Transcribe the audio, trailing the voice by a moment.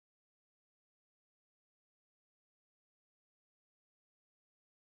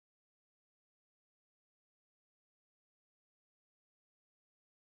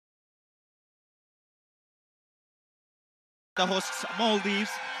the hosts Maldives.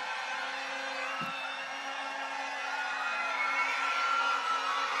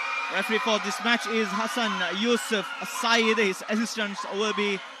 Referee for this match is Hassan Yusuf Saeed. His assistants will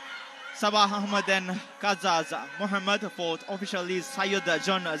be Sabah Ahmed and Kazaz Muhammad. Fourth official is Syed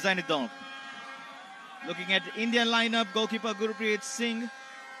John Zainidon. Looking at Indian lineup, goalkeeper Gurpreet Singh.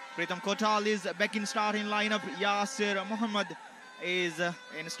 Pritam Kotal is back in starting lineup. Yasir Muhammad is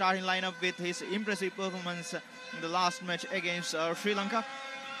in starting lineup with his impressive performance in the last match against Sri Lanka.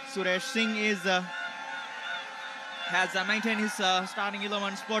 Suresh Singh has maintained his starting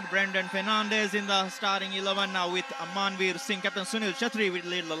 11 spot. Brendan Fernandez in the starting 11 now with Manveer Singh. Captain Sunil Chhetri will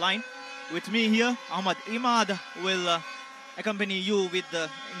lead the line. With me here, Ahmad Imad will accompany you with the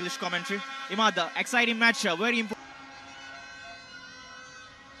English commentary. Imad, exciting match, very important.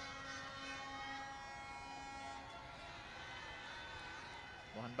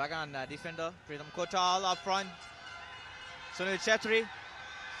 Mohan Bagan, defender. Pritam Kotal up front. Sunil Chhetri.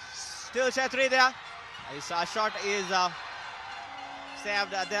 Still Chhetri there. His shot is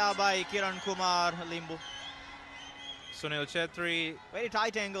saved there by Kiran Kumar Limbu. Sunil Chhetri, very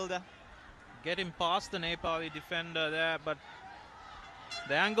tight angle there. Getting past the Nepali defender there, but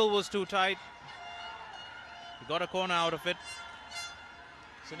the angle was too tight. He got a corner out of it.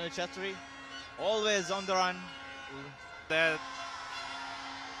 Sunil Chhetri, always on the run. There,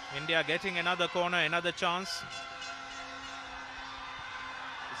 India getting another corner, another chance.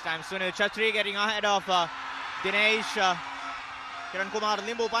 This time Sunil Chhetri getting ahead of Dinesh. Kiran Kumar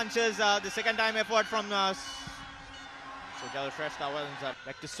Limbu punches the second time effort from Sujal Shrestha.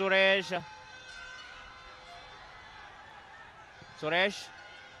 Back to Suresh. Suresh.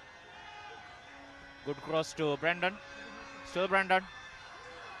 Good cross to Brendan. Still Brendan.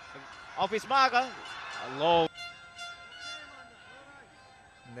 Off his mark. Low.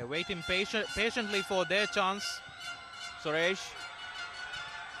 They're waiting patiently for their chance. Suresh.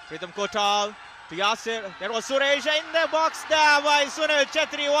 Pritam Kotal to Yasir. There was Suresh in the box there by Sunil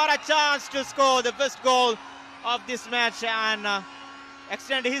Chhetri. What a chance to score the first goal of this match and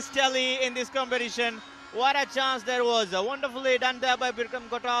extend his tally in this competition. What a chance there was. Wonderfully done there by Pritam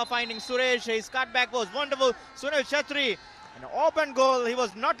Kotal, finding Suresh. His cutback was wonderful. Sunil Chhetri, an open goal. He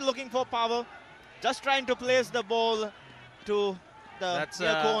was not looking for power, just trying to place the ball to the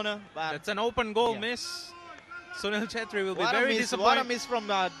near corner. But that's an open goal miss. Sunil Chhetri will be very disappointed. What a miss from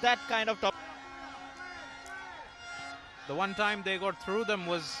that kind of top. The one time they got through them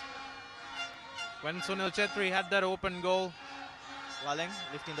was when Sunil Chhetri had that open goal. Laleng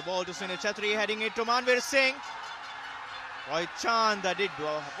lifting the ball to Sunil Chhetri, heading it to Manveer Singh. Rohit Chand did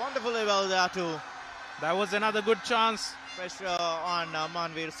wonderfully well there too. That was another good chance. Pressure on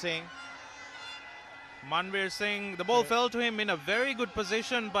Manveer Singh. Manveer Singh, the ball fell to him in a very good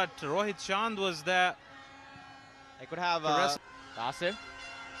position, but Rohit Chand was there. I could have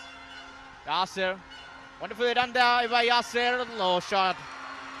Yasir. Wonderfully done there by Yasir. Low shot.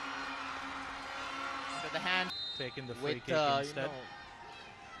 Into the hand. Taking the free kick instead.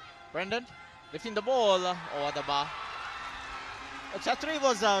 Brendan lifting the ball over the bar. Chhetri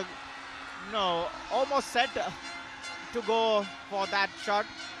was almost set to go for that shot,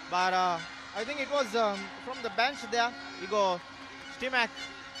 but I think it was from the bench there. You go Stimac,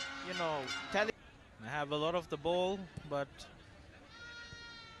 telling. They have a lot of the ball, but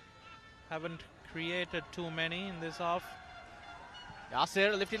haven't created too many in this half.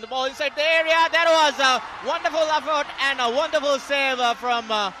 Yasir lifting the ball inside the area. There was a wonderful effort and a wonderful save from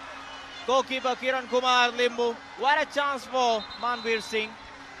goalkeeper Kiran Kumar Limbu. What a chance for Manveer Singh.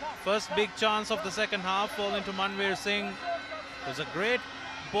 First big chance of the second half falling to Manveer Singh. It was a great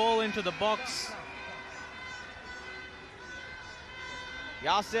ball into the box.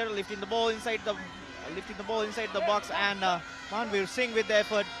 Yasir lifting the ball inside the box, and Manveer Singh with the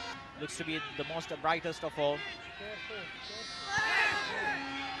effort. Looks to be the most brightest of all.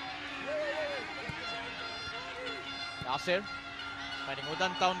 Yasir fighting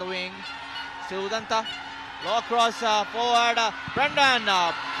Udanta on the wing. Still Udanta. Low cross forward. Brendan.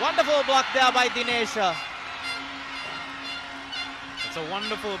 Wonderful block there by Dinesh. It's a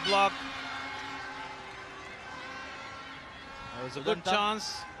wonderful block. It was a good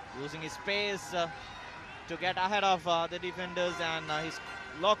chance. Using his pace to get ahead of the defenders, and his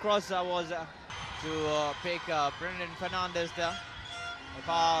low cross was to pick Brendan Fernandez there.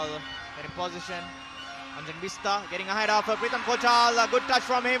 Nepal getting position. Anjana Bista getting ahead of Pritam Kotal. Good touch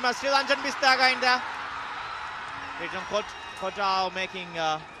from him. Still Anjana Bista going there. Pritam Kotal making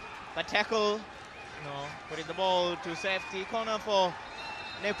the tackle. Putting the ball to safety corner for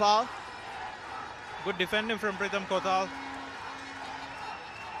Nepal. Good defending from Pritam Kotal.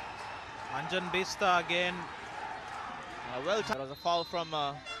 Anjana Bista again. There was a foul from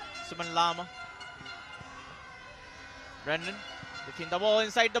Suman Lama. Brendan lifting the ball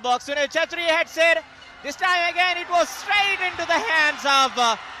inside the box. Sunil Chhetri heads it. This time again it was straight into the hands of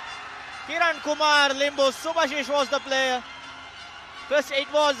Kiran Kumar Limbu. Subhasish was the player. First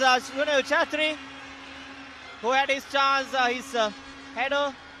it was Sunil Chhetri who had his chance. His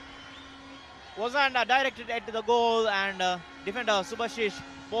header wasn't directed at the goal, and defender Subhasish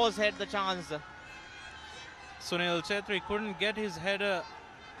both had the chance. Sunil Chhetri couldn't get his header.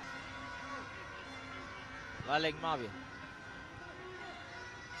 Lalengmawia.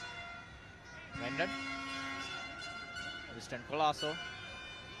 Brendan. Distant Colasso.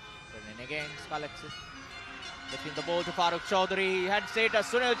 Brendan again collects it. Lifting the ball to Farukh Chaudhary. Heads it.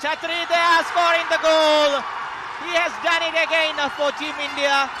 Sunil Chhetri. They are scoring the goal. He has done it again for Team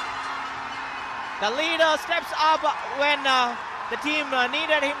India. The leader steps up when the team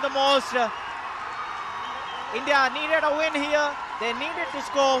needed him the most. India needed a win here. They needed to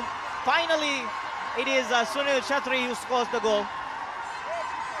score. Finally, it is Sunil Chhetri who scores the goal.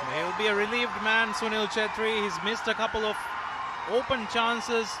 He'll be a relieved man, Sunil Chhetri. He's missed a couple of open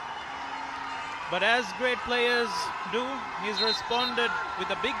chances. But as great players do, he's responded with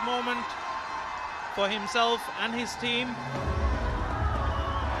a big moment for himself and his team.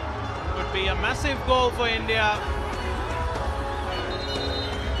 Could be a massive goal for India.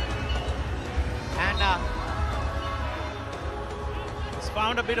 And he's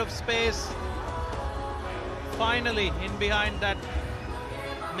found a bit of space. Finally, in behind that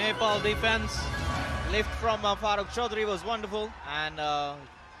Nepal defense. Lift from Farukh Chaudhary was wonderful, and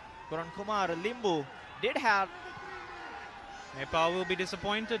Kiran Kumar Limbu did have. Nepal will be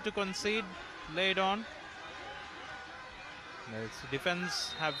disappointed to concede late on. Its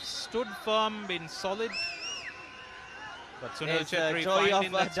defense have stood firm, been solid. But Sunil Chhetri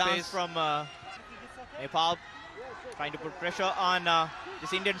finding that space from Nepal, trying to put pressure on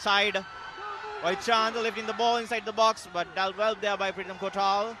this Indian side. Chand lifting the ball inside the box, but dealt well there by Pritam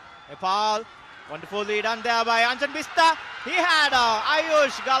Kotal. Nepal, wonderfully done there by Anjana Bista. He had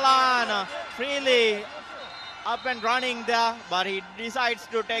Ayush Galan freely up and running there, but he decides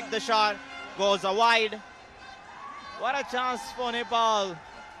to take the shot, goes wide. What a chance for Nepal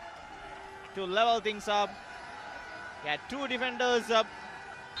to level things up. He had two defenders up.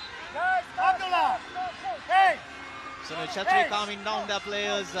 Hey! Sunil Chhetri calming down their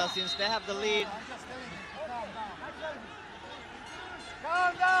players since they have the lead.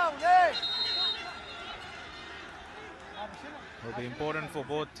 Calm down, hey! It will be important for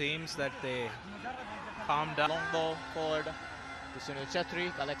both teams that they calm down. Long ball forward to Sunil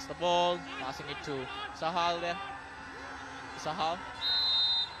Chhetri, collects the ball, passing it to Sahal there. Sahal.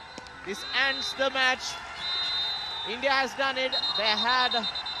 This ends the match. India has done it.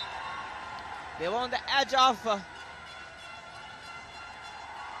 They were on the edge of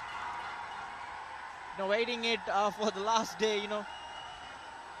waiting it for the last day.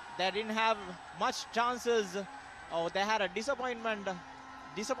 They didn't have much chances. They had a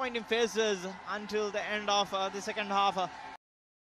disappointing faces until the end of the second half.